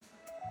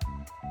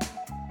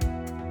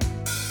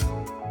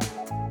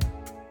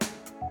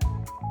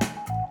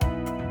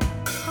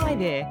Hi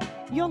there,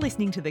 you're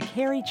listening to the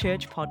Carey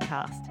Church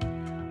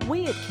podcast.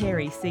 We at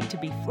Carey seek to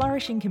be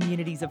flourishing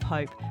communities of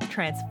hope,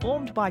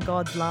 transformed by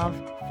God's love,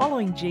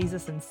 following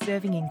Jesus and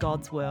serving in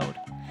God's world.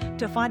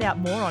 To find out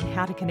more on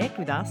how to connect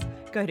with us,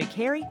 go to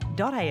carey.asn.au.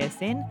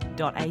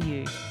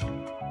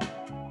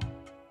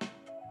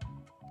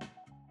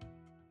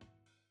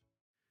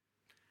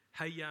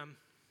 Hey,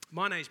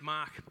 my name's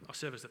Mark. I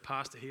serve as the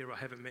pastor here. I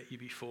haven't met you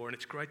before, and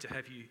it's great to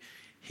have you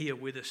here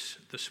with us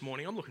this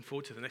morning. I'm looking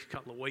forward to the next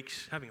couple of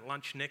weeks, having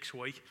lunch next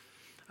week,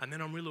 and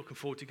then I'm really looking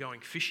forward to going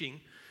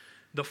fishing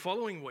the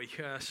following week.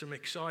 Some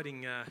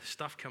exciting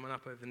stuff coming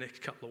up over the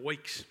next couple of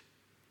weeks.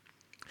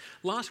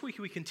 Last week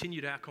we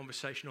continued our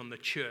conversation on the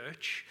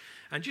church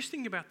and just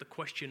thinking about the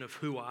question of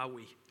who are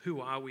we? Who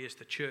are we as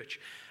the church?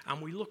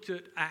 And we looked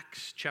at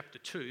Acts chapter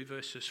 2,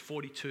 verses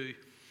 42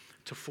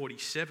 to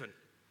 47.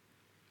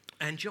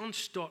 And John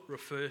Stott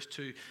refers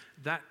to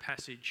that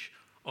passage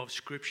of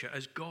Scripture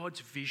as God's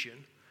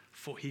vision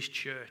for his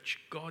church.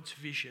 God's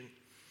vision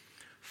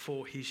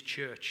for his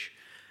church.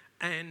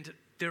 And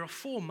there are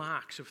 4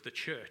 marks of the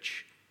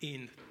church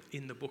in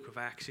the book of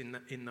Acts, in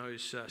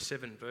those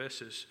 7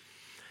 verses.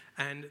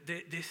 And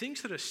they're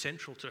things that are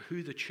central to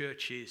who the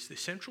church is. They're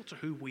central to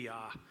who we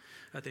are.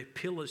 They're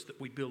pillars that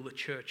we build the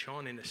church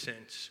on, in a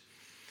sense.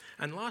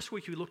 And last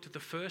week we looked at the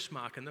first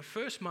mark, and the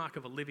first mark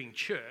of a living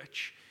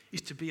church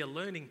is to be a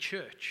learning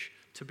church,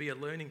 to be a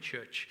learning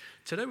church.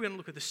 Today we're going to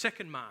look at the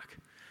second mark.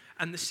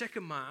 And the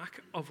second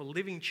mark of a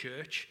living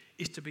church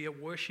is to be a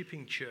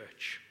worshipping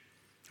church,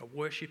 a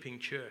worshipping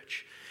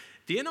church.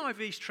 The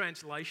NIV's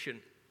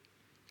translation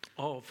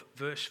of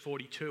verse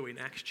 42 in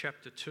Acts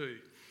chapter 2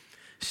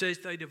 says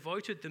they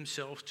devoted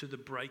themselves to the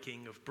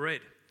breaking of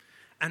bread.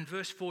 And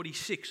verse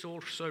 46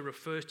 also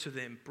refers to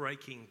them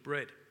breaking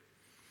bread.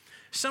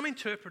 Some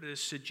interpreters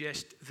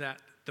suggest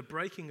that the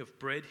breaking of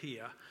bread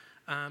here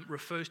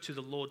refers to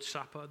the Lord's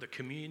Supper, the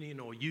communion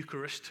or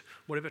Eucharist,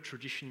 whatever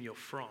tradition you're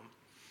from.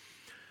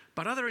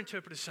 But other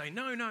interpreters say,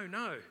 no.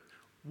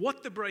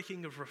 What the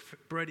breaking of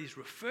bread is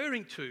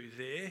referring to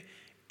there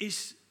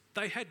is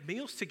they had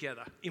meals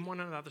together in one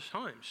another's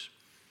homes.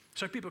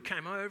 So people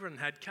came over and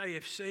had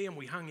KFC and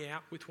we hung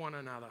out with one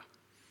another.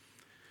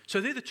 So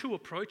they're the 2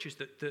 approaches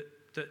that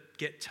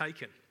get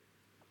taken.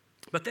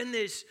 But then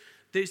there's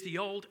the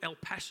old El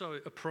Paso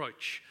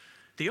approach.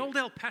 The old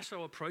El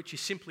Paso approach is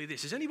simply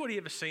this. Has anybody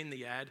ever seen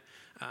the ad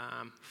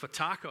for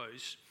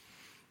tacos?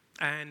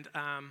 And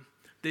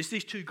there's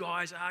these 2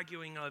 guys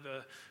arguing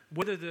over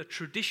whether the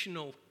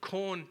traditional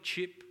corn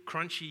chip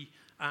crunchy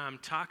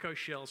taco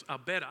shells are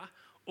better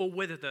or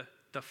whether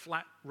the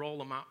flat roll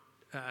them up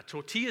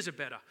tortillas are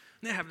better.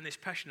 And they're having this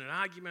passionate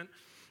argument,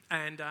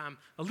 and a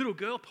little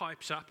girl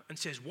pipes up and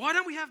says, "Why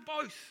don't we have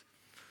both?"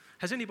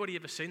 Has anybody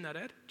ever seen that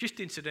ad?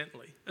 Just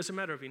incidentally, as a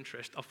matter of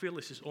interest, I feel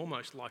this is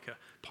almost like a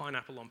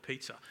pineapple on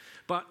pizza.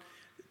 But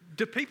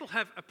do people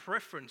have a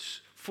preference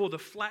for the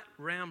flat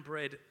round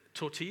bread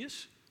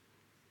tortillas?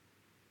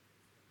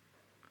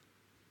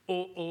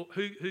 Or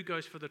who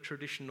goes for the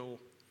traditional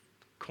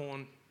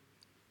corn?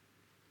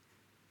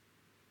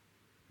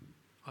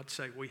 I'd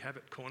say we have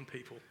it, corn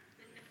people.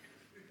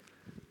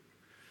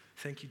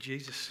 Thank you,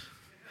 Jesus.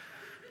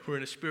 We're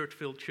in a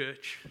spirit-filled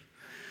church.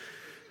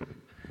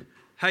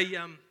 Hey,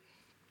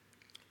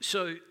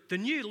 so the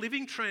New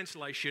Living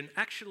Translation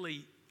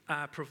actually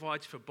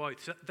provides for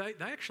both. So they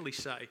actually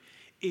say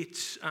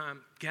it's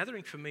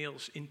gathering for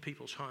meals in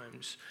people's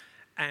homes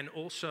and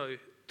also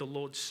the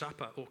Lord's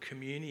Supper or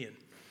communion.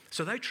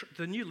 So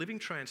the New Living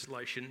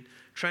Translation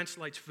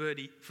translates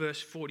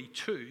verse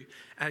 42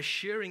 as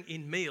sharing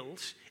in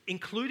meals,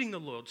 including the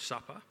Lord's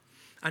Supper.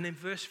 And in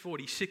verse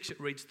 46 it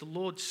reads the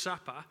Lord's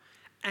Supper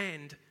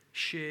and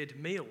shared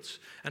meals.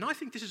 And I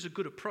think this is a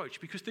good approach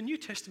because the New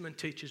Testament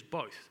teaches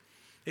both.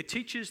 It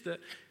teaches that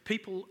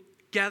people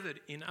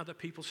gathered in other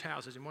people's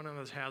houses, in one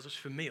another's houses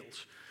for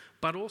meals,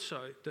 but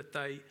also that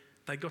they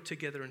got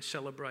together and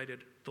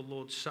celebrated the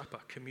Lord's Supper,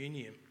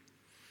 communion.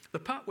 The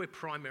part we're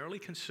primarily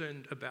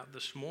concerned about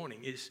this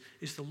morning is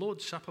the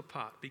Lord's Supper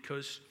part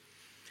because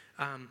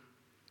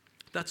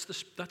that's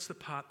the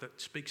part that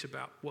speaks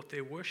about what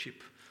their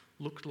worship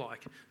looked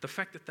like. The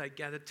fact that they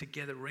gathered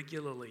together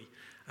regularly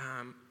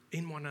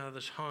in one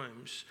another's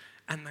homes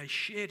and they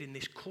shared in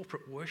this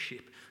corporate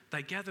worship.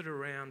 They gathered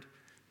around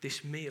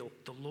this meal,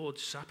 the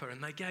Lord's Supper,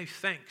 and they gave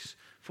thanks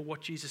for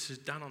what Jesus has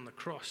done on the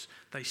cross.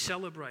 They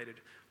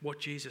celebrated what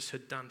Jesus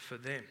had done for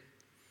them.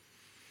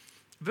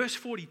 Verse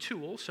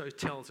 42 also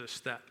tells us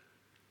that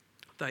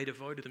they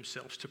devoted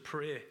themselves to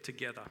prayer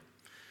together.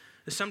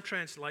 Some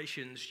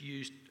translations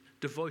used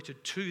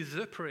devoted to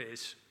the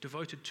prayers,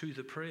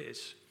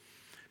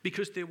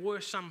 because there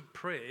were some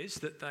prayers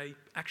that they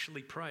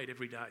actually prayed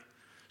every day.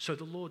 So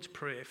the Lord's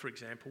Prayer, for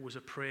example, was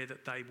a prayer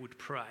that they would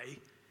pray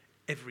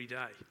every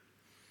day.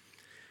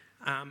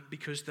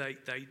 Because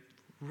they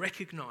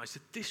recognised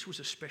that this was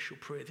a special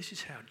prayer. This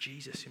is how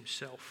Jesus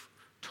himself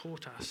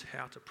taught us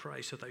how to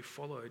pray, so they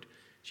followed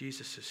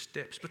Jesus'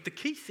 steps. But the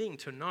key thing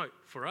to note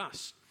for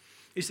us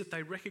is that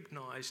they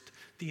recognised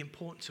the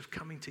importance of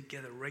coming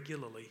together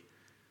regularly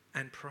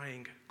and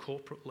praying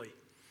corporately.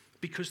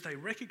 because they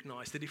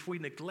recognize that if we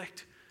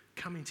neglect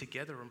coming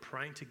together and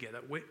praying together,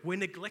 we're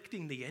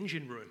neglecting the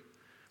engine room.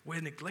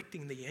 We're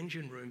neglecting the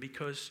engine room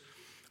because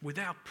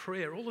without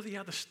prayer, all of the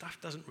other stuff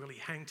doesn't really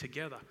hang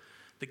together.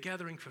 The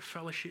gathering for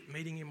fellowship,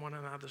 meeting in one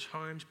another's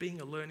homes,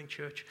 being a learning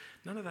church,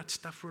 none of that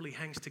stuff really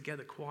hangs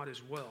together quite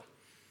as well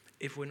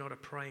if we're not a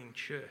praying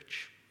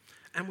church.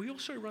 And we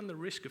also run the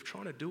risk of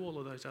trying to do all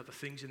of those other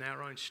things in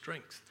our own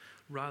strength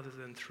rather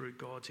than through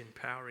God's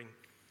empowering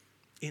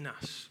in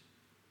us.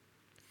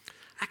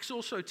 Acts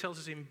also tells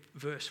us in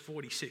verse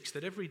 46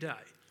 that every day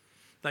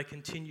they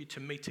continued to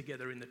meet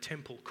together in the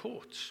temple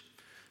courts.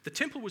 The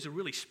temple was a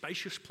really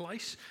spacious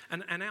place,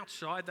 and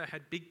outside they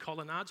had big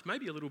colonnades,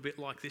 maybe a little bit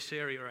like this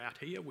area out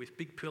here with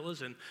big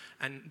pillars,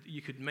 and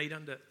you could meet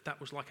under,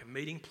 that was like a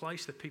meeting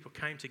place that people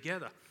came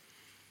together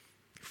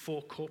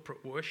for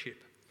corporate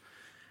worship.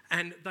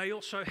 And they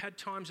also had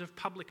times of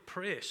public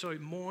prayer, so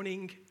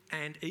morning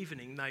and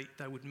evening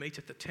they would meet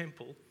at the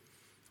temple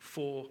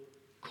for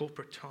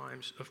corporate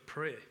times of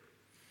prayer.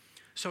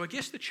 So I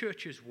guess the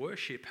church's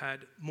worship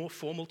had more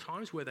formal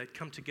times where they'd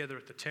come together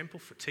at the temple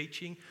for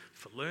teaching,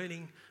 for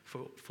learning,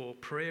 for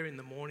prayer in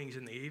the mornings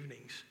and the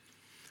evenings.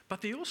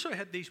 But they also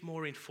had these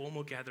more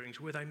informal gatherings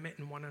where they met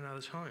in one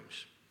another's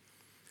homes.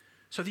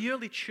 So the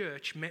early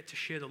church met to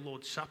share the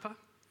Lord's Supper,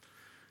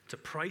 to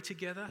pray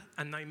together,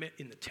 and they met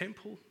in the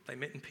temple, they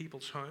met in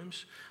people's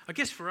homes. I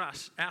guess for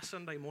us, our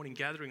Sunday morning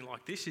gathering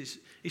like this is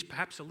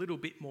perhaps a little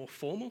bit more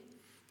formal.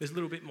 There's a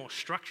little bit more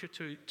structure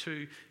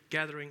to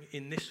gathering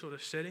in this sort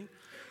of setting.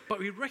 But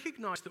we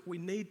recognise that we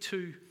need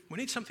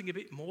something a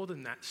bit more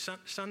than that.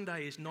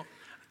 Sunday is not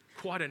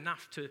quite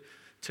enough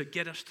to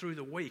get us through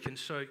the week, and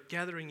so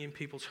gathering in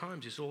people's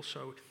homes is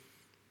also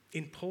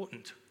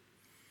important.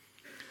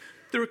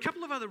 There are a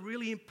couple of other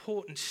really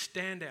important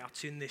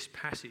standouts in this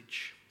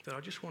passage that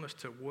I just want us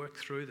to work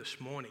through this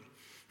morning.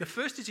 The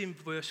first is in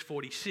verse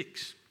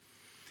 46,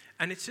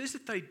 and it says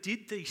that they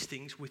did these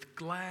things with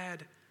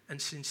glad and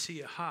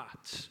sincere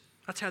hearts.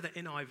 That's how the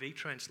NIV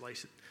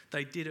translates it.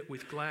 They did it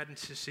with glad and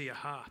sincere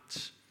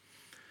hearts.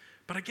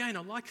 But again,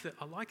 I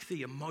like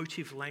the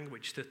emotive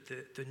language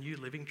that the New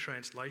Living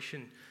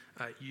Translation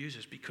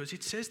uses, because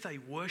it says they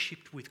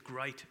worshipped with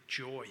great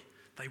joy.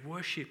 They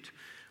worshipped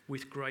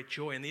with great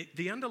joy. And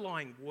the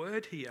underlying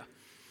word here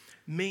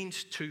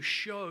means to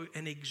show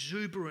an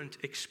exuberant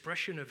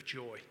expression of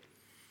joy.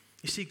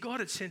 You see,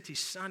 God had sent his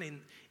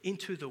Son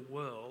into the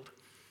world,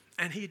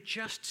 and he had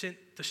just sent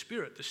the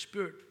Spirit. The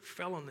Spirit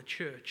fell on the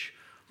church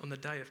on the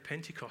day of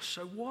Pentecost.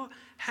 So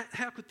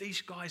how could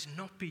these guys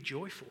not be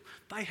joyful?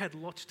 They had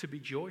lots to be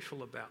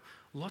joyful about,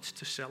 lots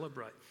to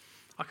celebrate.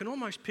 I can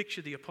almost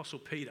picture the Apostle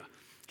Peter.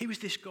 He was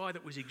this guy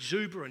that was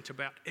exuberant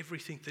about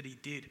everything that he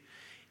did.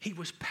 He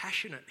was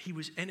passionate. He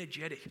was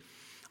energetic.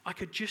 I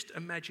could just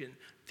imagine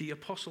the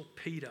Apostle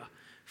Peter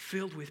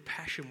filled with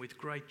passion, with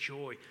great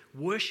joy,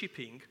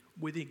 worshipping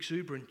with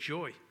exuberant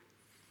joy.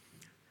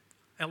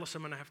 Ellis,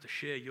 I'm going to have to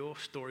share your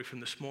story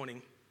from this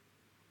morning.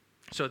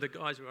 So the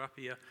guys were up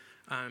here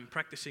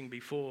practicing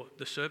before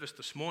the service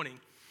this morning,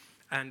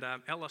 and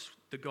Ellis,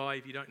 the guy,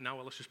 if you don't know,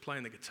 Ellis was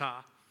playing the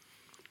guitar.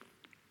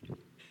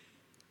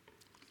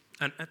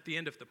 And at the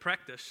end of the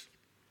practice,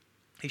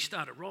 he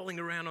started rolling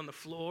around on the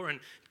floor and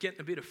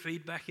getting a bit of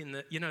feedback in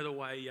the, the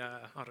way,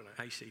 I don't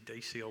know,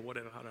 AC/DC or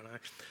whatever, I don't know.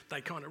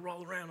 They kind of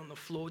roll around on the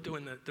floor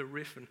doing the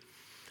riff.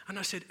 And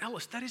I said,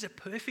 Ellis, that is a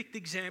perfect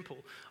example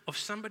of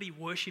somebody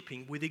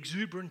worshipping with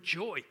exuberant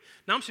joy.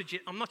 Now,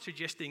 I'm not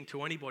suggesting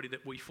to anybody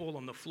that we fall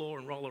on the floor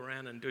and roll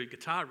around and do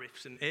guitar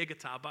riffs and air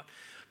guitar,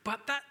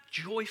 but that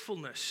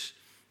joyfulness,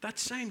 that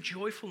same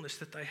joyfulness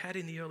that they had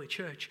in the early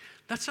church,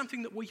 that's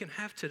something that we can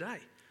have today.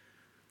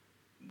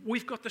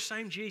 We've got the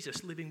same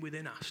Jesus living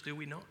within us, do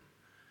we not?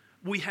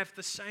 We have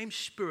the same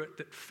Spirit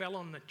that fell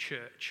on the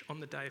church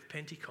on the day of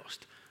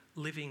Pentecost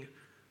living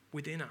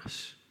within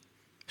us.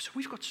 So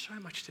we've got so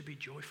much to be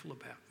joyful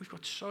about. We've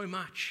got so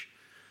much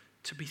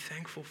to be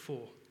thankful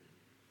for.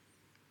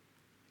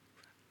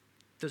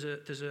 There's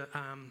a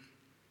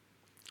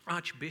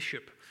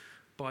archbishop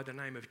by the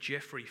name of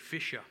Geoffrey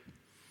Fisher,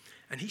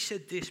 and he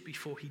said this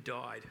before he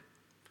died: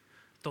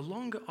 "The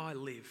longer I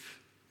live,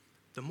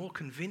 the more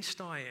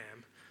convinced I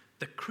am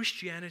that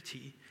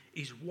Christianity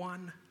is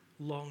one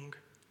long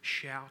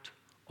shout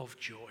of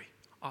joy."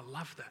 I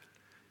love that.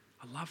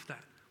 I love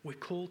that. We're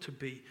called to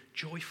be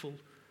joyful,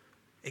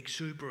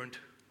 exuberant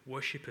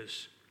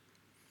worshippers.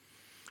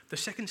 The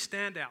second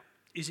standout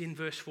is in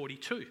verse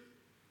 42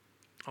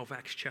 of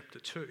Acts chapter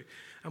 2.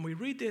 And we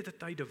read there that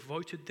they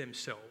devoted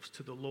themselves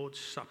to the Lord's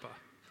Supper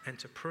and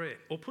to prayer.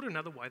 Or put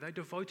another way, they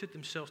devoted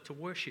themselves to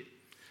worship.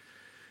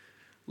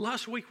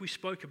 Last week we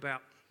spoke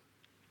about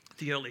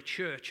the early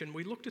church, and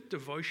we looked at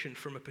devotion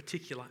from a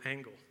particular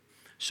angle.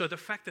 So the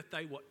fact that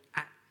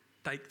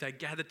they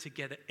gathered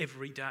together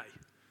every day,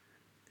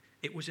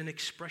 it was an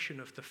expression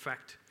of the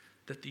fact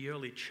that the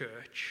early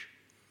church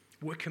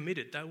were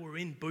committed. They were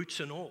in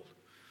boots and all.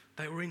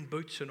 They were in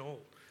boots and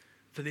all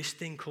for this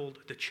thing called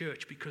the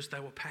church, because they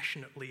were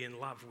passionately in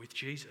love with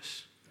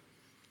Jesus.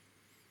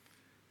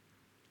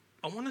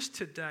 I want us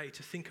today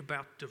to think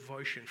about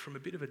devotion from a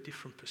bit of a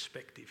different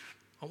perspective.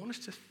 I want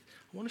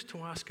us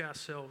to ask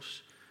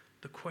ourselves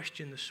the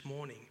question this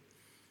morning,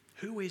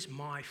 who is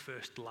my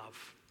first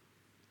love?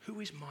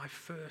 Who is my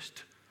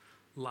first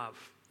love?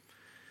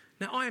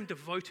 Now, I am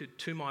devoted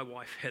to my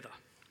wife, Heather,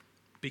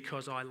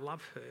 because I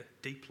love her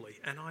deeply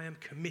and I am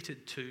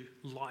committed to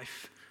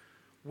life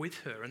with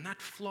her, and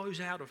that flows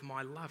out of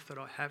my love that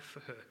I have for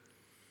her.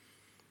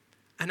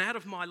 And out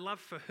of my love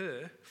for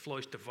her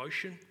flows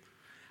devotion,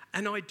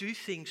 and I do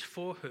things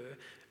for her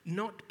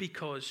not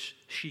because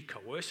she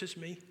coerces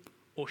me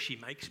or she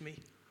makes me,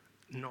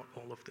 not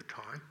all of the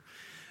time,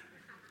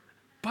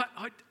 but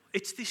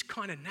it's this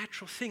kind of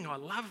natural thing. I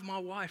love my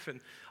wife, and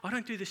I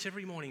don't do this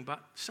every morning,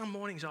 but some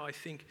mornings I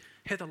think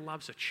Heather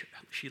loves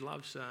she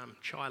loves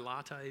chai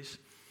lattes.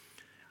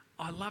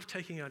 I love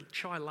taking a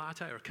chai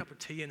latte or a cup of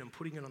tea in and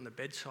putting it on the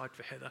bedside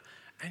for Heather,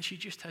 and she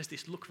just has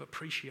this look of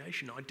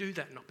appreciation. I do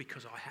that not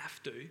because I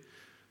have to,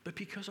 but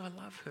because I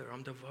love her.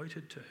 I'm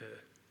devoted to her.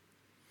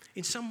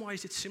 In some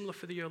ways, it's similar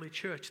for the early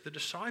church. The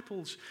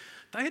disciples,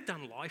 they had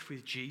done life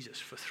with Jesus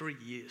for 3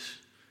 years.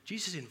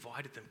 Jesus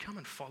invited them, come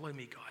and follow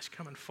me, guys,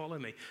 come and follow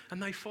me.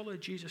 And they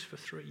followed Jesus for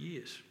 3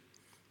 years.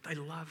 They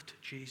loved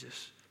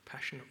Jesus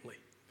passionately.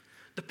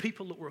 The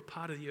people that were a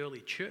part of the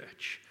early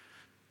church,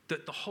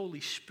 that the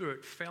Holy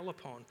Spirit fell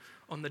upon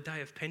on the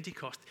day of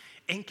Pentecost,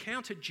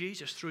 encountered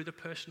Jesus through the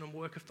person and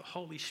work of the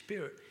Holy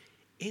Spirit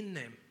in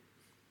them.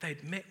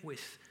 They'd met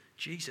with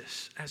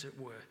Jesus, as it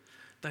were.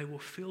 They were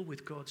filled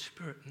with God's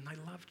Spirit and they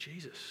loved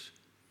Jesus.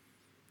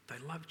 They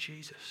loved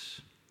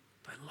Jesus.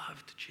 They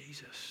loved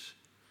Jesus.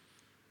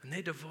 And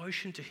their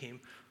devotion to him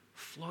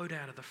flowed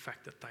out of the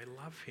fact that they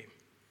love him.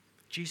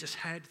 Jesus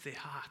had their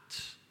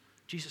hearts.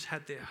 Jesus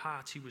had their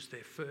hearts. He was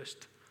their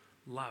first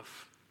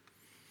love.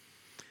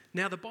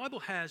 Now, the Bible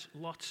has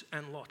lots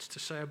and lots to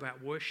say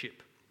about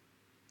worship.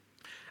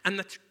 And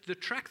the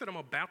track that I'm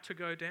about to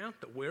go down,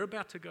 that we're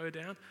about to go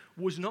down,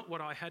 was not what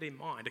I had in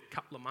mind a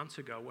couple of months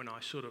ago when I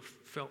sort of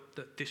felt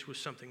that this was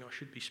something I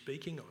should be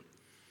speaking on.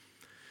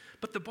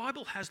 But the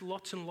Bible has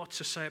lots and lots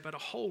to say about a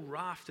whole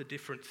raft of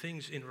different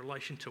things in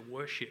relation to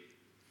worship.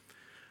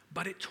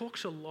 But it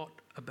talks a lot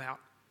about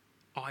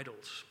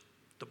idols.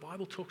 The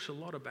Bible talks a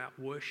lot about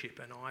worship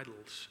and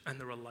idols and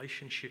the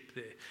relationship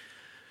there.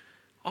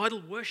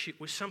 Idol worship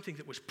was something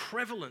that was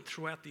prevalent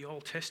throughout the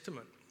Old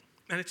Testament.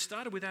 And it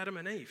started with Adam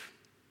and Eve.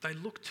 They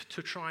looked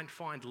to try and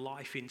find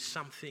life in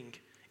something,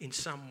 in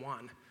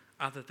someone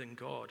other than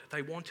God.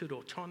 They wanted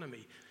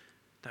autonomy.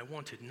 They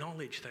wanted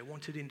knowledge. They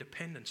wanted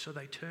independence. So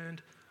they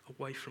turned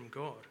away from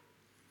God.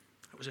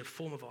 It was a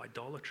form of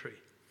idolatry.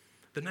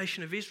 The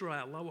nation of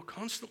Israel, they were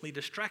constantly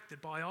distracted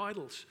by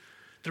idols.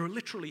 There are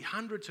literally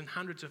hundreds and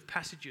hundreds of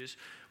passages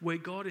where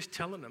God is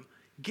telling them,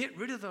 get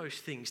rid of those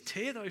things,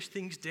 tear those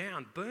things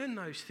down, burn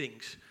those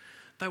things.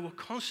 They were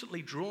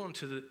constantly drawn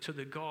to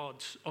the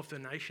gods of the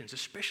nations,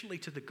 especially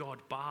to the god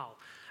Baal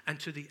and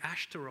to the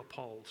Ashtoreth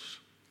poles.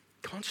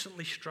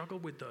 Constantly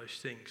struggled with those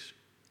things.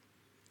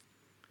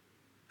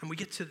 And we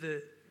get to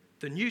the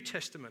New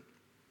Testament,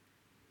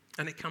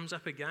 and it comes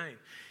up again.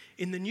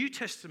 In the New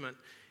Testament,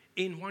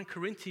 in 1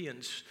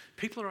 Corinthians,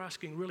 people are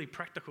asking really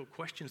practical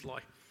questions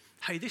like,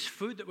 hey, this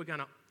food that we're going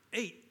to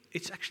eat,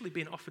 it's actually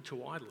been offered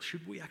to idols.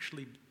 Should we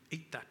actually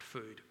eat that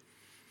food?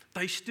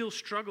 They still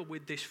struggle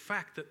with this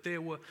fact that there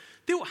were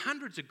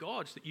hundreds of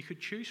gods that you could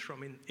choose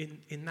from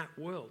in that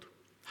world.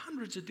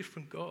 Hundreds of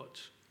different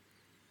gods.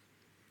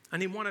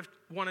 And in one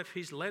of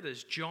his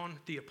letters, John,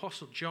 the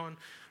Apostle John,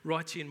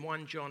 writes in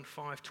 1 John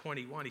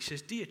 5:21, he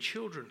says, dear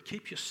children,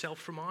 keep yourself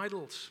from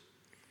idols.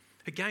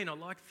 Again, I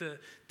like the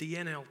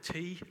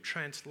NLT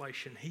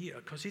translation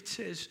here because it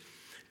says,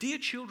 dear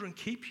children,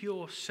 keep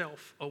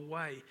yourself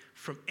away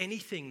from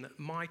anything that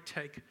might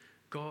take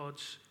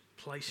God's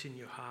place in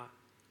your heart.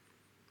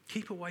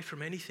 Keep away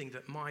from anything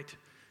that might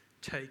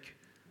take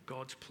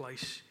God's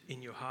place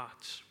in your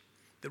hearts.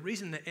 The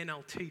reason the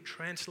NLT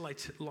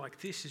translates it like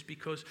this is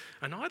because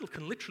an idol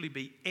can literally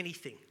be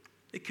anything.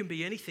 It can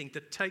be anything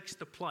that takes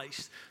the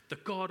place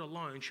that God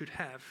alone should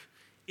have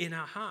in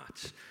our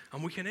hearts.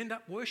 And we can end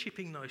up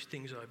worshipping those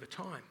things over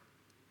time.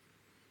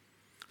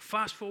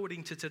 Fast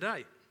forwarding to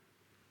today,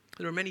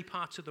 there are many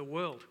parts of the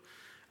world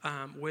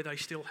where they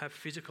still have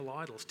physical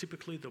idols.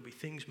 Typically, there'll be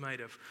things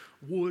made of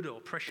wood or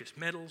precious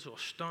metals or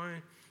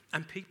stone,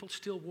 and people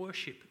still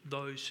worship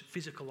those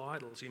physical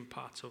idols in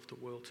parts of the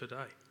world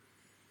today.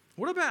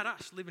 What about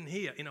us living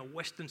here in a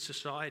Western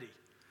society?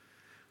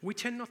 We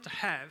tend not to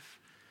have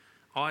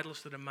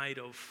idols that are made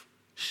of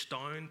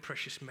stone,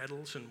 precious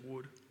metals, and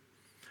wood.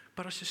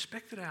 But I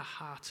suspect that our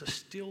hearts are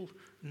still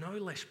no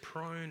less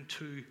prone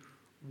to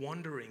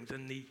wandering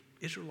than the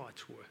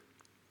Israelites were.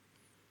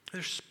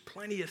 There's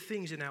plenty of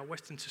things in our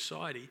Western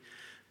society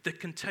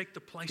that can take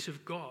the place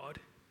of God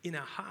in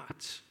our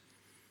hearts.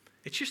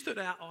 It's just that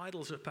our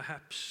idols are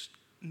perhaps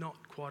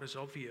not quite as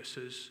obvious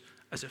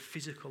as a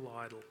physical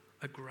idol,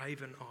 a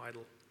graven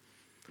idol.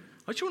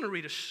 I just want to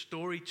read a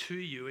story to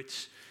you.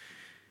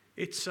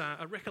 It's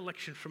a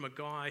recollection from a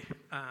guy,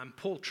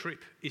 Paul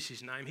Tripp is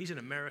his name. He's an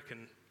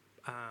American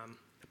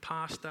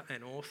pastor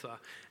and author,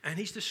 and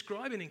he's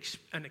describing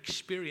an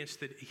experience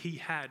that he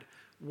had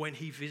when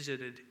he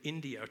visited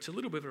India. It's a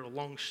little bit of a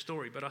long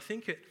story, but I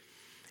think it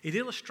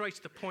illustrates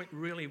the point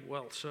really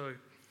well. So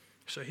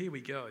here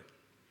we go.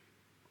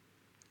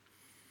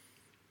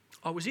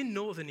 I was in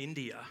northern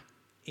India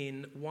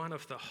in one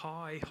of the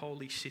high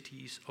holy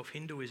cities of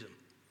Hinduism.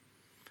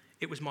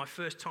 It was my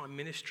first time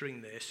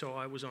ministering there, so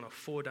I was on a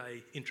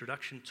 4-day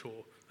introduction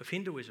tour of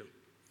Hinduism.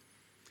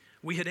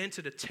 We had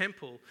entered a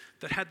temple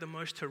that had the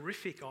most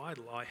horrific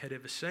idol I had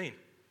ever seen.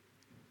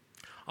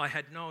 I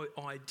had no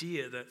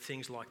idea that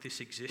things like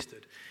this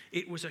existed.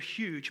 It was a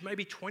huge,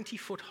 maybe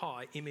 20-foot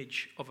high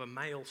image of a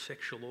male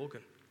sexual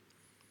organ.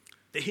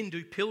 The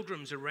Hindu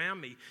pilgrims around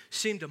me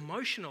seemed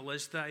emotional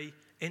as they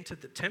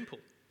entered the temple.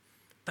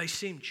 They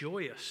seemed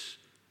joyous,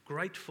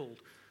 grateful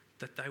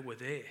that they were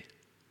there.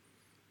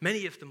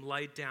 Many of them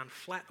laid down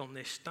flat on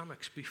their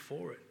stomachs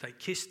before it. They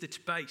kissed its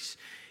base.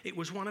 It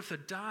was one of the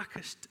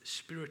darkest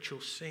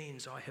spiritual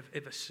scenes I have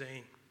ever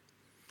seen.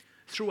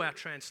 Through our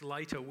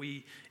translator,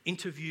 we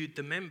interviewed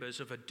the members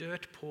of a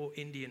dirt-poor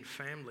Indian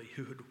family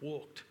who had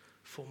walked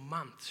for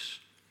months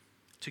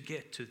to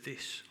get to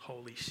this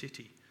holy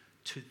city,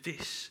 to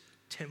this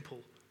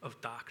temple of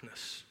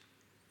darkness.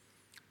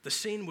 The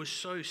scene was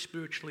so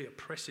spiritually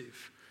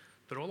oppressive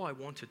that all I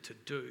wanted to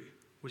do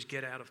was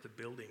get out of the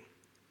building.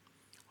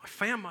 I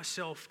found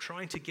myself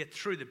trying to get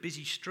through the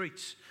busy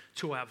streets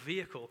to our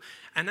vehicle,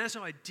 and as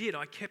I did,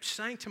 I kept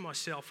saying to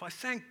myself, I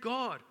thank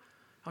God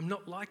I'm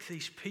not like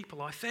these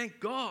people. I thank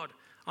God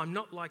I'm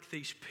not like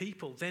these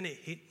people. Then it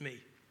hit me.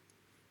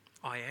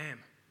 I am.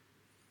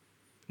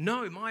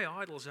 No, my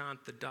idols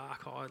aren't the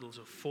dark idols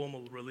of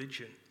formal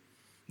religion.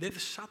 They're the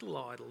subtle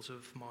idols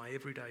of my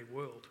everyday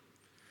world.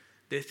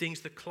 They're things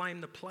that claim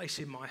the place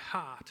in my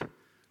heart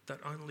that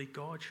only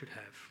God should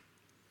have.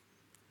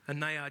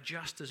 And they are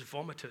just as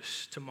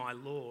vomitous to my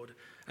Lord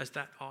as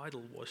that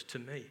idol was to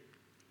me.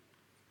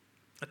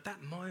 At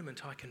that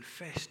moment, I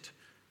confessed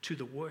to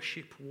the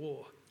worship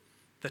war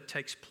that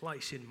takes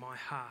place in my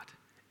heart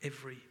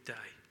every day.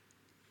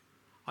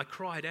 I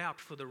cried out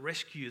for the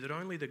rescue that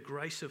only the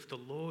grace of the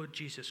Lord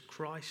Jesus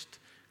Christ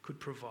could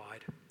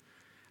provide.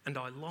 And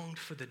I longed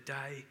for the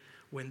day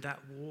when that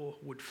war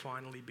would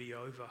finally be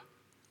over.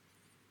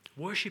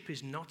 Worship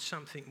is not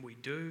something we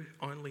do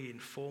only in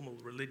formal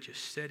religious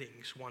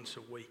settings once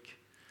a week.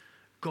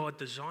 God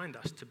designed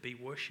us to be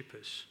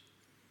worshippers.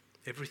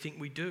 Everything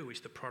we do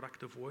is the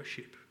product of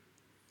worship.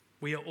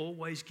 We are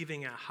always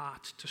giving our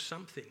hearts to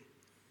something.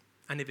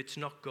 And if it's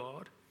not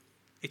God,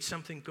 it's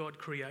something God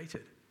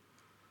created.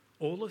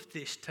 All of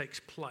this takes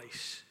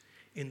place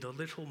in the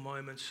little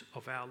moments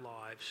of our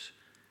lives,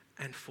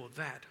 and for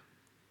that,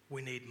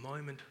 we need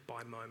moment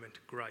by moment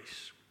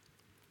grace.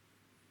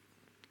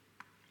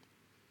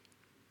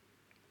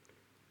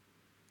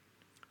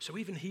 So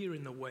even here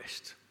in the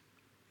West,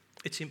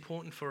 it's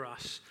important for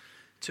us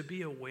to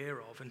be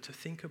aware of and to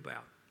think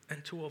about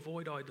and to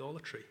avoid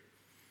idolatry.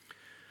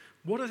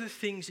 What are the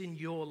things in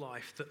your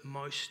life that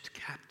most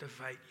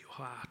captivate your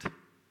heart?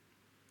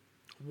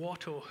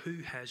 What or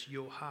who has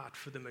your heart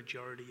for the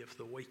majority of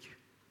the week?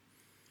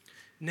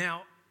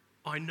 Now,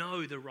 I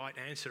know the right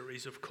answer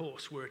is, of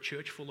course, we're a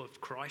church full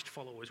of Christ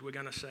followers. We're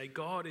going to say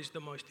God is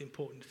the most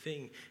important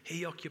thing.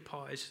 He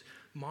occupies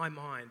my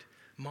mind,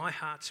 my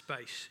heart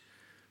space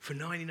for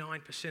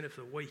 99% of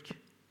the week.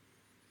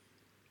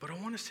 But I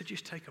want us to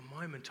just take a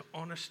moment to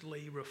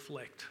honestly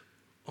reflect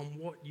on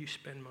what you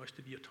spend most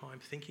of your time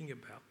thinking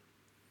about.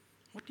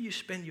 What do you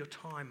spend your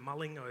time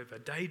mulling over,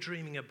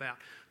 daydreaming about,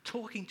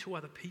 talking to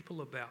other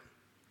people about?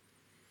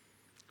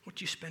 What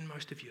do you spend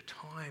most of your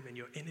time and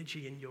your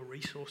energy and your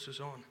resources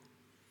on?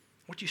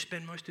 What do you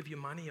spend most of your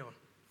money on?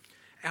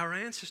 Our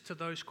answers to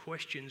those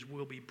questions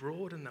will be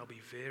broad and they'll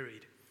be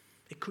varied.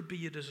 It could be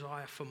your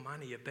desire for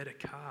money, a better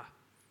car,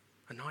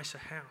 a nicer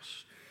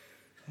house,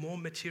 more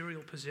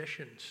material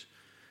possessions.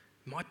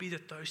 It might be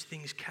that those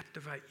things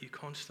captivate you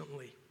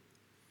constantly.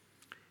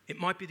 It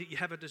might be that you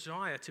have a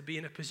desire to be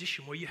in a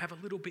position where you have a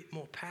little bit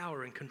more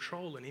power and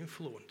control and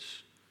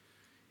influence.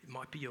 It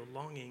might be your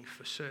longing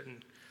for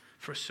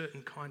a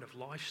certain kind of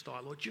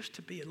lifestyle, or just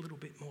to be a little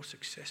bit more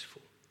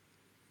successful.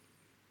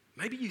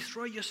 Maybe you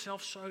throw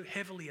yourself so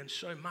heavily and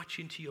so much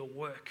into your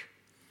work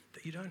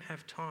that you don't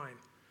have time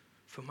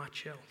for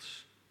much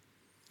else.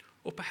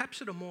 Or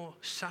perhaps at a more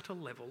subtle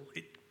level,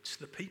 it's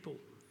the people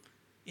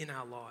in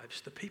our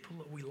lives, the people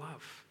that we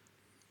love.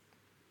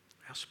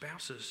 Our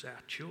spouses,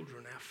 our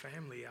children, our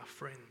family, our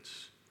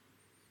friends.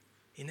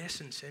 In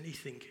essence,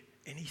 anything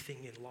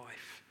in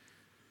life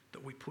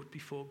that we put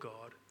before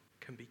God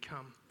can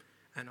become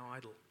an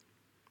idol.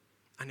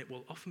 And it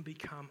will often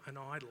become an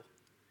idol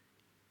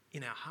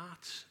in our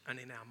hearts and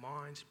in our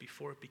minds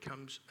before it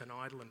becomes an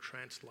idol and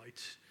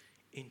translates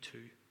into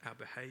our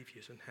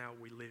behaviours and how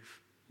we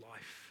live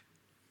life.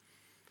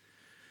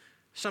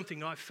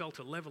 Something I've felt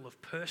a level of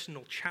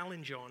personal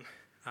challenge on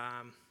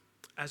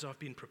as I've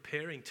been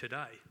preparing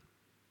today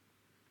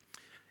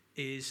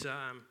is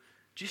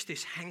just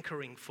this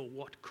hankering for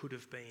what could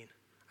have been.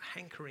 A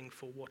hankering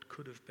for what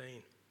could have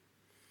been.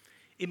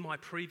 In my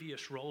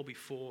previous role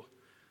before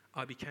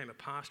I became a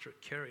pastor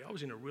at Kerry, I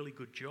was in a really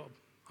good job.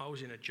 I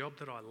was in a job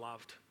that I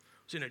loved.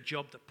 I was in a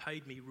job that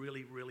paid me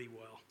really, really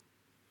well.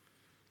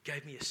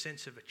 Gave me a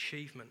sense of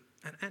achievement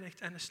and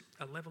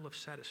a level of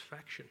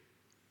satisfaction.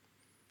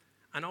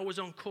 And I was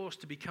on course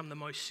to become the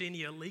most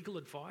senior legal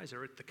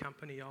advisor at the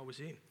company I was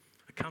in,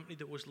 a company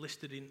that was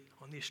listed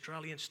on the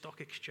Australian Stock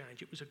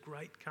Exchange. It was a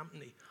great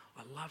company.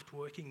 I loved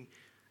working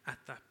at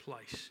that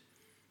place.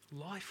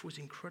 Life was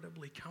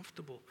incredibly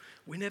comfortable.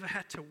 We never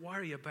had to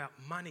worry about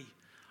money.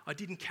 I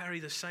didn't carry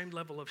the same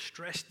level of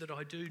stress that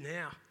I do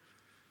now.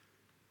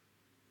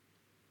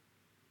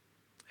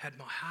 Had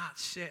my heart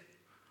set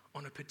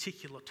on a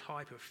particular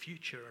type of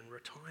future and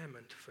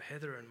retirement for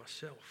Heather and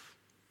myself.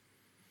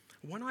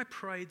 When I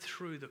prayed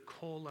through the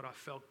call that I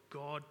felt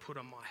God put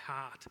on my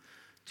heart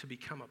to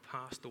become a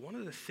pastor, one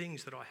of the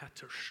things that I had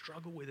to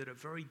struggle with at a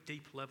very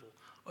deep level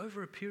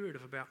over a period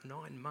of about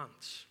 9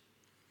 months,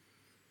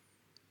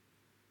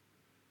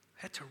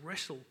 I had to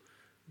wrestle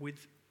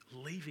with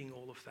leaving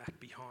all of that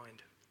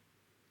behind.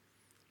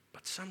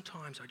 But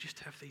sometimes I just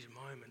have these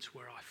moments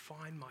where I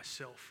find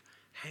myself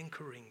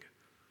hankering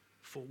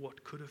for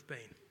what could have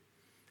been,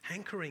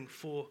 hankering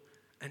for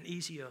an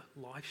easier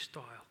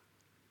lifestyle,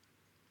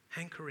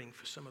 hankering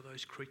for some of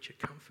those creature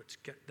comforts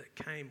that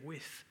came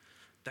with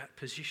that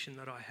position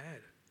that I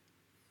had.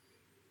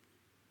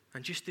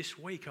 And just this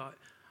week, I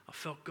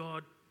felt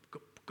God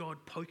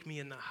poke me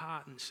in the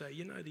heart and say,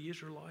 you know, the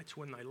Israelites,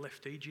 when they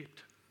left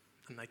Egypt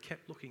and they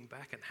kept looking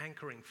back and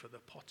hankering for the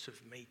pots of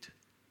meat,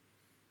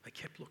 they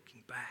kept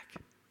looking back.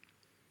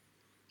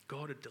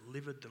 God had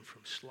delivered them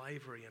from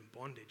slavery and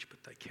bondage,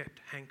 but they kept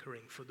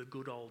hankering for the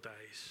good old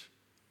days.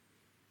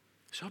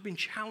 So I've been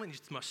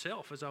challenged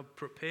myself as I've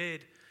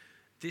prepared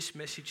this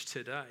message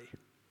today,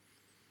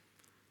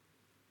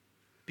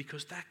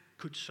 because that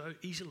could so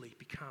easily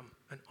become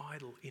an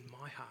idol in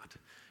my heart.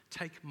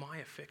 Take my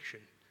affection,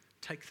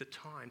 take the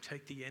time,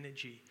 take the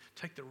energy,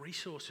 take the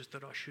resources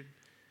that I should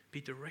be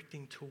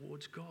directing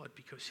towards God,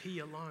 because He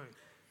alone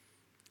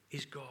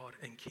is God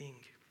and King.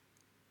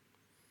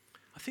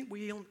 I think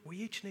we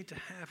each need to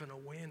have an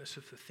awareness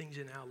of the things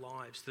in our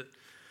lives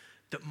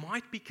that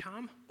might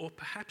become, or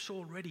perhaps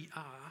already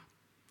are,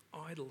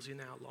 idols in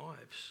our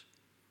lives,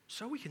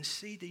 so we can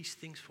see these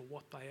things for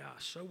what they are,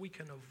 so we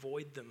can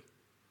avoid them,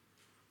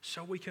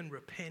 so we can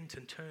repent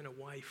and turn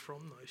away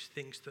from those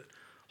things that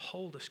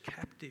hold us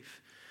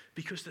captive.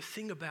 Because the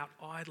thing about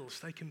idols,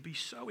 they can be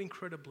so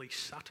incredibly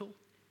subtle,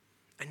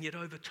 and yet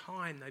over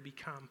time they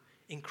become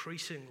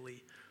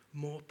increasingly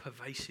more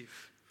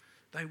pervasive.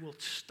 They will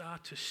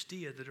start to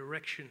steer the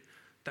direction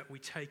that we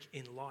take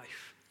in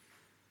life,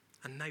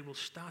 and they will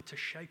start to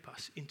shape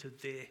us into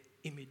their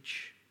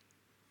image.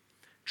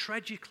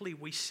 Tragically,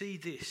 we see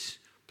this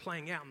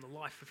playing out in the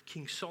life of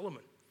King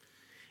Solomon.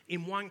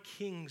 In 1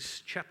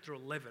 Kings chapter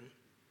 11,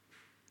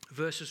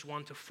 verses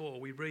 1 to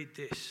 4, we read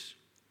this.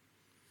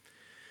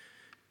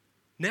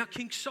 Now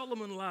King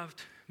Solomon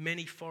loved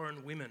many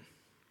foreign women.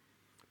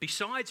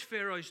 Besides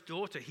Pharaoh's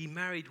daughter, he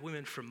married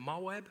women from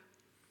Moab,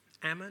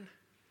 Ammon,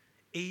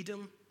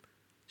 Edom,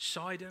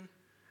 Sidon,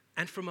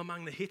 and from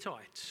among the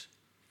Hittites.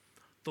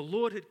 The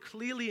Lord had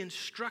clearly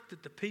instructed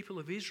the people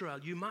of Israel,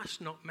 you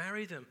must not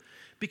marry them,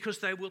 because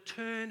they will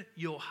turn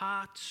your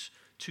hearts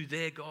to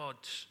their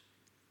gods.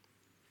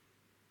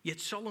 Yet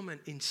Solomon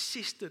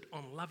insisted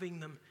on loving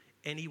them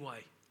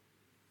anyway.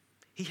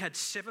 He had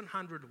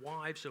 700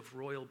 wives of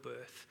royal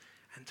birth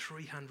and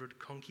 300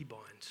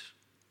 concubines.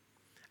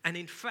 And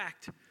in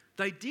fact,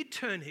 they did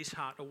turn his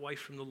heart away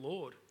from the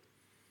Lord.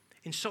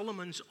 In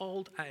Solomon's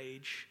old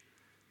age,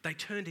 they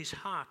turned his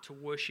heart to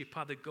worship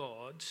other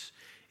gods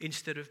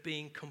instead of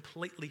being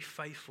completely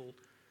faithful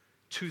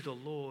to the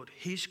Lord,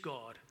 his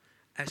God,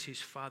 as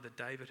his father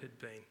David had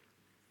been.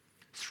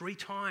 3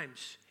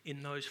 times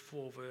in those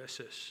 4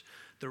 verses,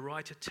 the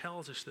writer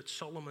tells us that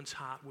Solomon's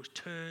heart was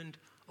turned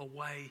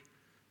away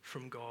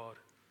from God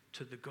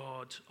to the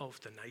gods of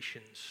the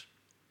nations.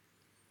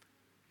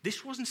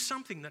 This wasn't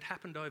something that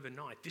happened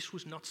overnight. This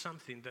was not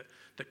something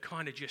that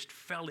kind of just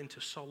fell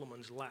into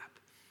Solomon's lap.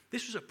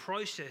 This was a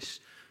process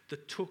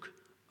that took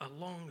a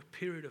long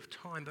period of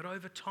time, but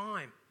over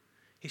time,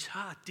 his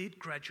heart did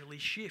gradually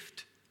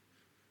shift.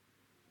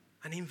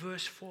 And in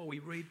verse 4, we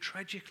read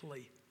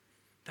tragically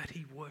that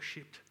he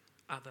worshipped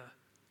other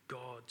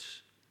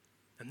gods.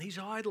 And these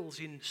idols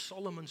in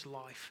Solomon's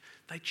life,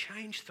 they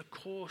changed the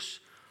course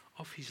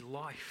of his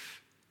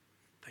life.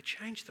 They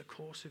changed the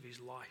course of his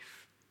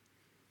life.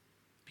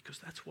 Because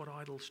that's what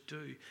idols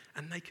do.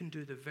 And they can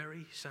do the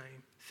very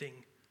same thing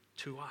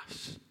to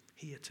us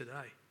here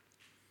today.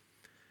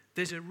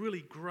 There's a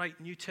really great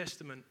New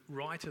Testament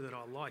writer that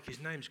I like. His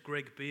name's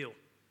Greg Beale.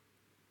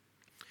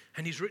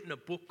 And he's written a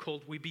book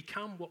called We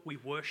Become What We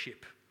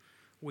Worship.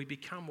 We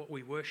become what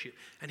we worship.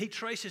 And he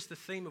traces the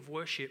theme of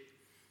worship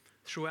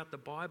throughout the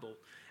Bible.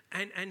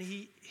 And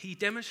he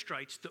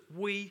demonstrates that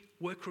we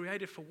were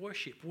created for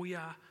worship. We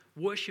are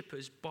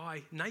worshippers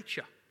by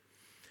nature.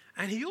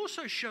 And he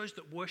also shows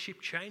that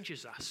worship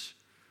changes us.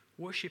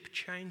 Worship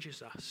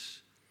changes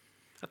us.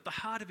 At the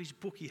heart of his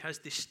book, he has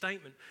this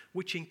statement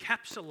which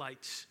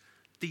encapsulates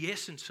the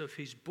essence of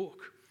his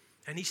book.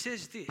 And he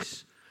says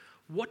this: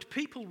 what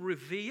people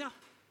revere,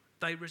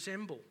 they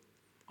resemble,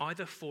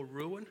 either for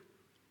ruin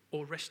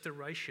or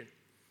restoration.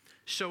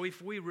 So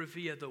if we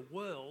revere the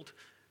world,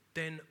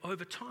 then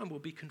over time we'll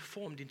be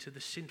conformed into the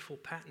sinful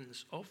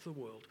patterns of the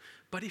world.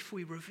 But if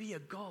we revere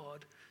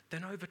God,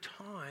 then over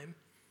time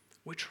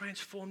we're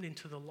transformed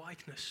into the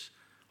likeness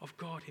of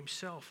God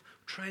himself,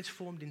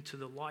 transformed into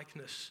the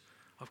likeness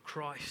of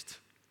Christ.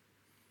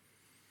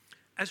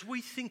 As we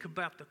think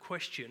about the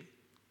question,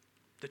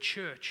 the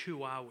church,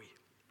 who are we?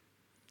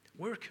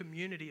 We're a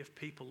community of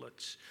people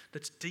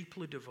that's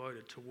deeply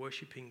devoted to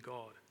worshipping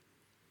God.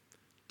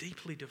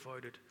 Deeply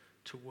devoted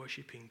to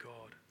worshipping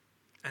God.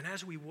 And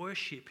as we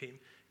worship him,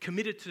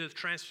 committed to the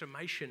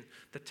transformation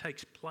that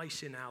takes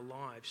place in our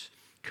lives,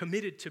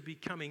 committed to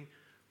becoming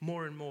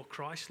more and more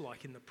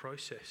Christ-like in the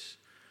process.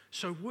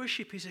 So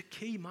worship is a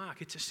key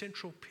mark. It's a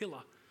central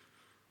pillar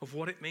of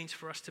what it means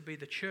for us to be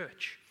the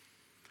church.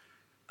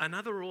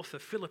 Another author,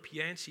 Philip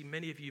Yancey,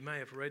 many of you may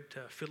have read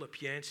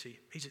Philip Yancey.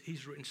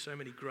 He's written so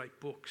many great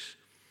books.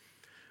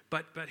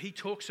 But he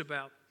talks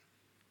about,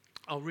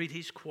 I'll read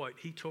his quote,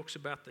 he talks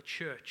about the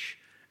church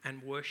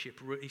and worship.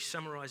 He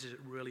summarizes it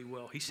really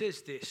well. He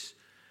says this: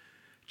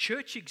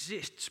 church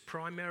exists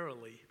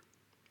primarily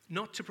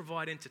not to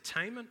provide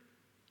entertainment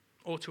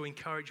or to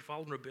encourage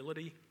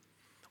vulnerability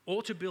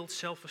or to build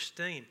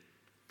self-esteem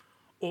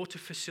or to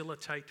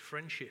facilitate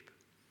friendship,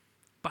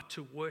 but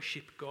to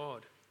worship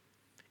God.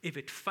 If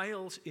it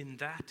fails in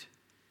that,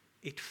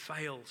 it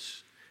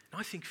fails. And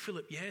I think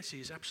Philip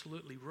Yancey is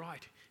absolutely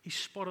right. He's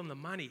spot on the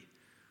money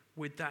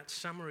with that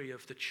summary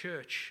of the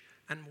church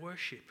and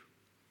worship.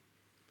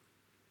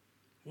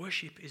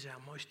 Worship is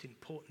our most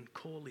important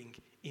calling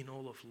in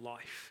all of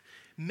life.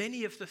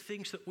 Many of the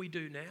things that we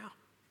do now,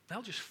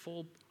 they'll just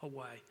fall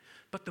away.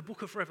 But the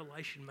book of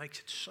Revelation makes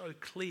it so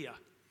clear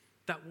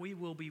that we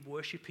will be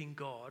worshipping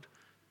God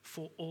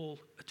for all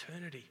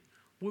eternity.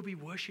 We'll be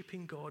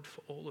worshipping God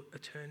for all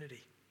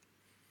eternity.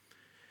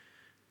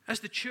 As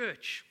the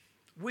church,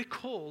 we're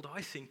called,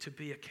 I think, to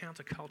be a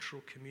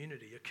countercultural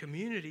community, a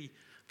community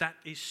that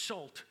is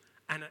salt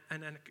and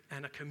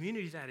a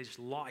community that is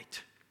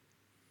light,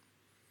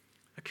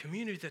 a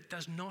community that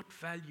does not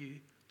value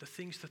the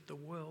things that the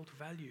world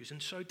values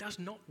and so does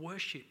not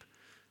worship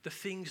the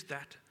things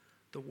that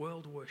the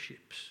world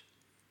worships.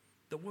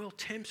 The world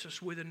tempts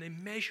us with an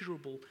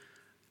immeasurable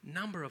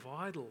number of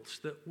idols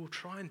that will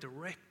try and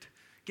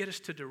get us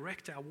to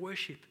direct our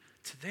worship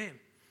to them.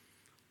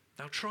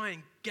 They'll try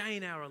and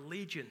gain our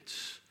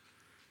allegiance,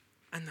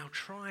 and they'll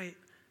try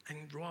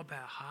and rob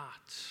our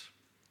hearts.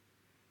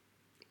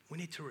 We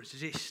need to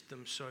resist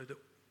them so that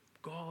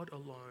God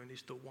alone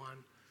is the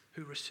one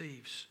who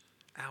receives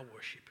our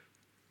worship.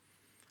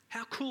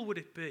 How cool would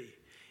it be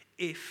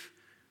if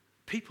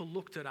people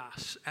looked at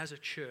us as a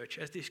church,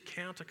 as this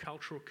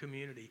countercultural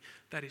community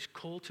that is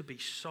called to be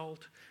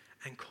salt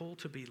and called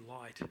to be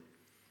light,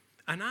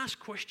 and ask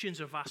questions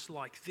of us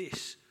like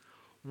this: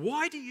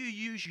 why do you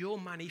use your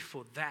money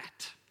for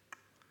that?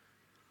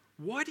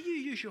 Why do you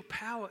use your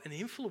power and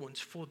influence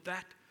for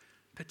that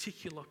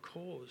particular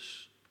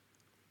cause?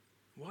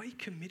 Why are you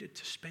committed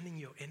to spending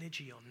your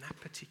energy on that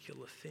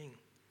particular thing?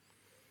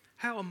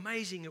 How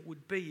amazing it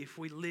would be if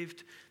we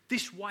lived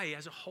this way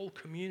as a whole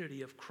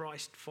community of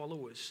Christ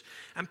followers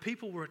and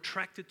people were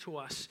attracted to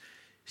us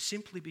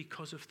simply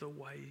because of the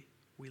way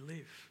we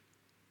live.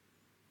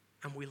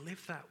 And we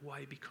live that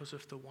way because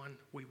of the one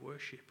we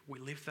worship. We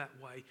live that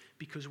way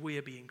because we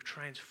are being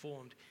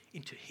transformed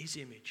into his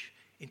image,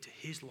 into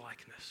his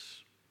likeness.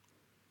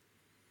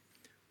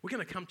 We're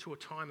going to come to a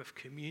time of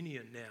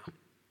communion now.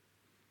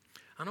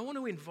 And I want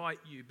to invite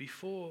you,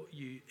 before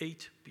you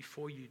eat,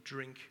 before you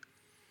drink,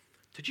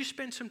 to just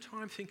spend some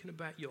time thinking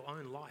about your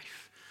own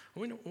life. I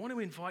want to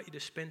invite you to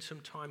spend some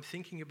time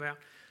thinking about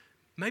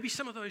maybe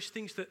some of those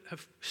things that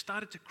have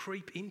started to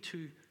creep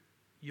into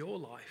your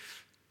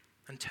life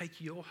and take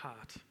your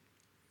heart.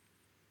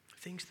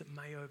 Things that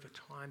may over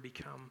time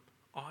become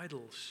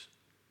idols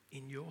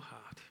in your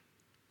heart.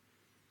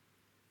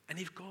 And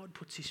if God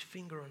puts his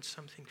finger on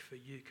something for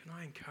you, can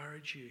I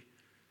encourage you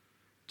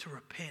to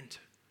repent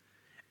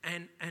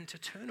and to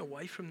turn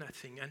away from that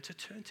thing and to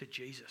turn to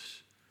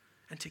Jesus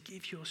and to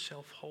give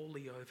yourself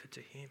wholly over to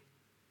him.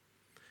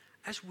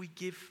 As we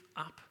give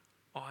up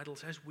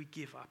idols, as we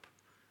give up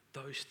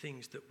those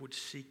things that would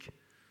seek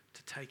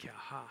to take our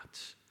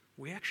hearts,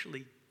 we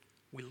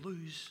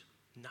lose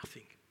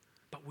nothing,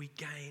 but we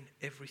gain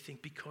everything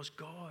because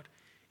God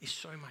is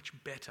so much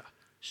better,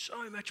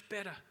 so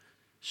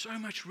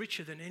much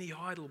richer than any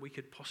idol we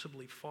could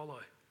possibly follow.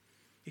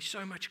 He's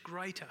so much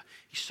greater.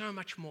 He's so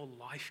much more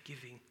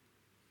life-giving.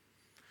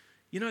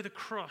 You know, the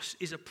cross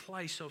is a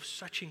place of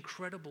such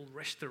incredible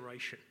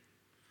restoration.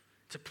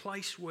 It's a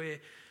place where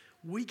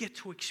we get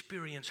to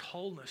experience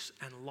wholeness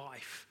and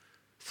life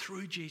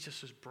through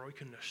Jesus'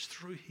 brokenness,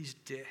 through his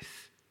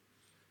death.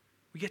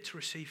 We get to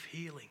receive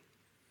healing.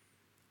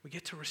 We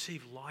get to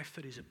receive life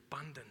that is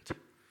abundant,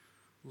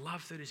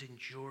 love that is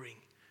enduring,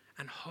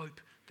 and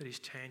hope that is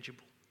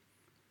tangible.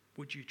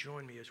 Would you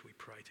join me as we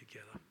pray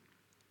together?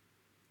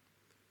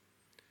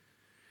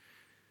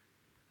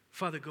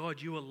 Father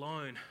God, you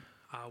alone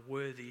are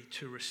worthy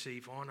to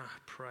receive honour,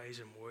 praise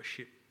and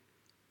worship.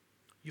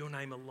 Your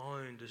name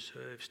alone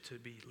deserves to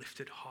be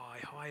lifted high,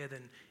 higher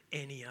than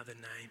any other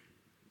name.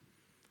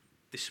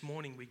 This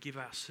morning we give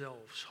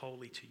ourselves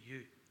wholly to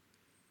you.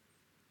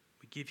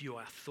 We give you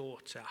our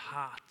thoughts, our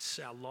hearts,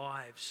 our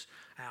lives,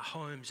 our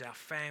homes, our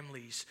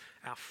families,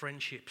 our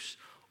friendships.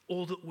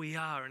 All that we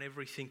are and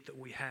everything that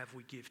we have,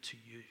 we give to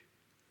you.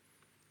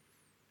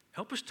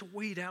 Help us to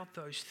weed out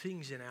those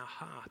things in our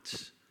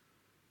hearts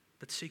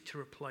that seek to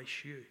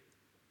replace you.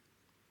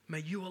 May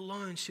you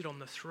alone sit on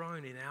the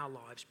throne in our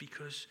lives,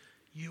 because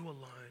you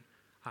alone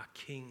are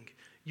King.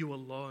 You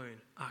alone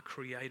are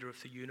creator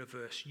of the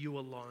universe. You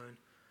alone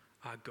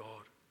are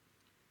God.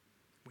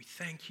 We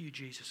thank you,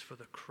 Jesus, for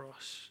the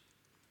cross.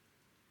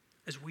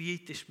 As we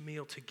eat this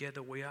meal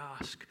together, we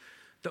ask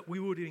that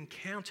we would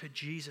encounter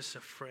Jesus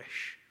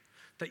afresh,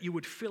 that you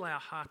would fill our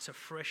hearts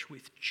afresh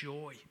with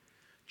joy,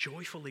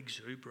 joyful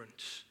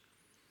exuberance.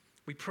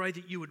 We pray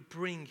that you would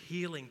bring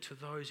healing to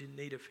those in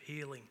need of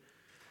healing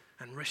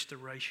and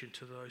restoration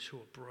to those who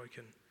are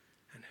broken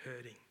and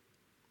hurting.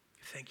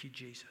 Thank you,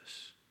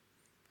 Jesus.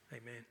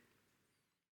 Amen.